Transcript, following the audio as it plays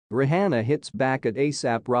Rihanna hits back at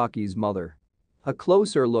A$AP Rocky's mother. A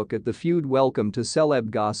closer look at the feud. Welcome to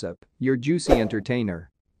Celeb Gossip, your juicy entertainer.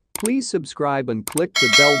 Please subscribe and click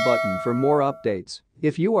the bell button for more updates.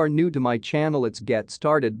 If you are new to my channel, let's get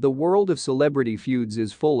started. The world of celebrity feuds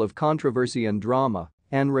is full of controversy and drama,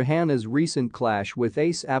 and Rihanna's recent clash with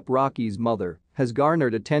A$AP Rocky's mother has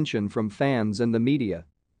garnered attention from fans and the media.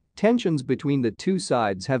 Tensions between the two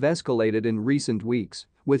sides have escalated in recent weeks,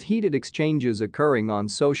 with heated exchanges occurring on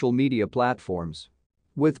social media platforms.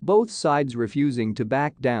 With both sides refusing to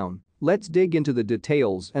back down, let's dig into the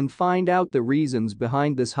details and find out the reasons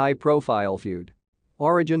behind this high-profile feud.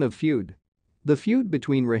 Origin of feud. The feud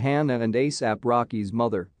between Rihanna and A$AP Rocky's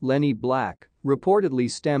mother, Lenny Black,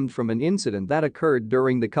 reportedly stemmed from an incident that occurred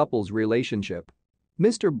during the couple's relationship.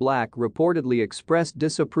 Mr. Black reportedly expressed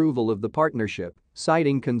disapproval of the partnership,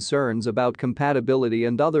 citing concerns about compatibility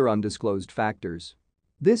and other undisclosed factors.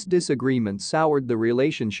 This disagreement soured the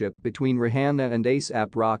relationship between Rihanna and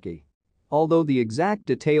A$AP Rocky. Although the exact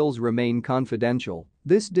details remain confidential,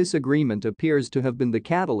 this disagreement appears to have been the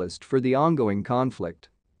catalyst for the ongoing conflict.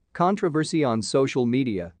 Controversy on social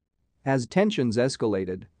media. As tensions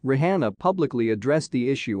escalated, Rihanna publicly addressed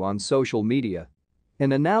the issue on social media.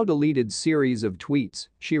 In a now-deleted series of tweets,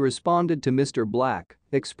 she responded to Mr. Black,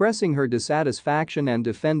 expressing her dissatisfaction and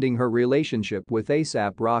defending her relationship with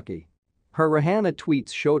A$AP Rocky. Her Rihanna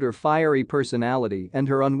tweets showed her fiery personality and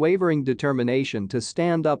her unwavering determination to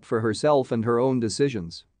stand up for herself and her own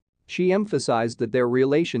decisions. She emphasized that their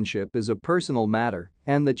relationship is a personal matter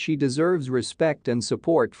and that she deserves respect and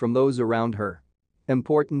support from those around her.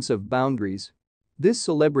 Importance of boundaries. This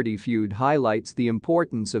celebrity feud highlights the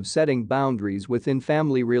importance of setting boundaries within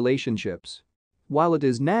family relationships. While it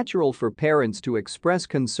is natural for parents to express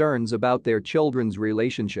concerns about their children's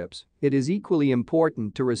relationships, it is equally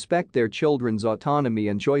important to respect their children's autonomy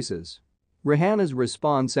and choices. Rihanna's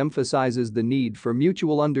response emphasizes the need for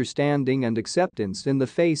mutual understanding and acceptance in the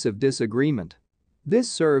face of disagreement.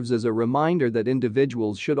 This serves as a reminder that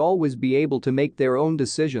individuals should always be able to make their own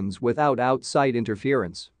decisions without outside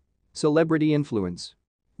interference. Celebrity influence.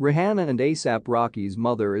 Rihanna and A$AP Rocky's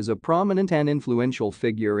mother is a prominent and influential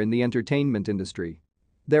figure in the entertainment industry.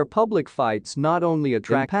 Their public fights not only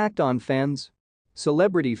attract impact on fans.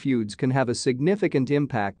 Celebrity feuds can have a significant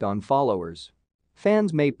impact on followers.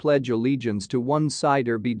 Fans may pledge allegiance to one side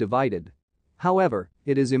or be divided. However,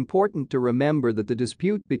 it is important to remember that the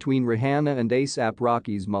dispute between Rihanna and A$AP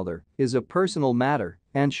Rocky's mother is a personal matter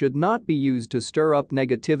and should not be used to stir up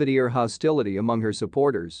negativity or hostility among her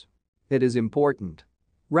supporters. It is important.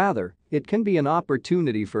 Rather, it can be an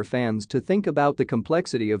opportunity for fans to think about the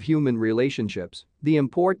complexity of human relationships, the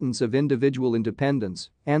importance of individual independence,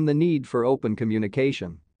 and the need for open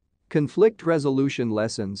communication. Conflict resolution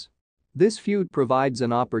lessons. This feud provides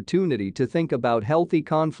an opportunity to think about healthy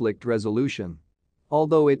conflict resolution.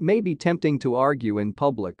 Although it may be tempting to argue in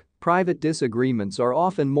public, private disagreements are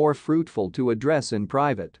often more fruitful to address in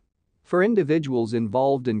private. For individuals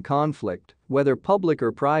involved in conflict, whether public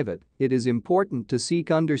or private, it is important to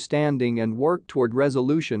seek understanding and work toward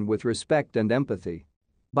resolution with respect and empathy.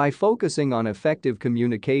 By focusing on effective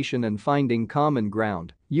communication and finding common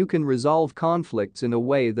ground, you can resolve conflicts in a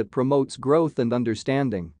way that promotes growth and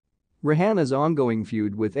understanding. Rihanna's ongoing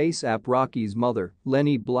feud with A$AP Rocky's mother,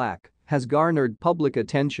 Lenny Black, has garnered public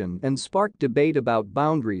attention and sparked debate about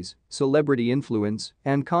boundaries, celebrity influence,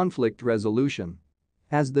 and conflict resolution.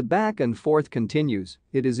 As the back and forth continues,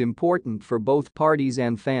 it is important for both parties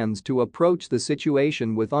and fans to approach the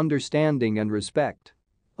situation with understanding and respect.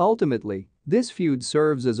 Ultimately, this feud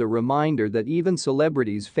serves as a reminder that even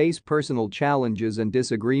celebrities face personal challenges and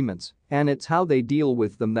disagreements, and it's how they deal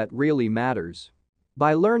with them that really matters.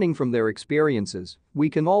 By learning from their experiences, we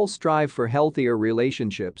can all strive for healthier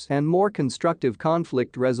relationships and more constructive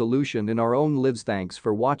conflict resolution in our own lives. Thanks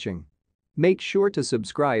for watching. Make sure to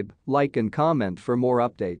subscribe, like and comment for more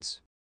updates.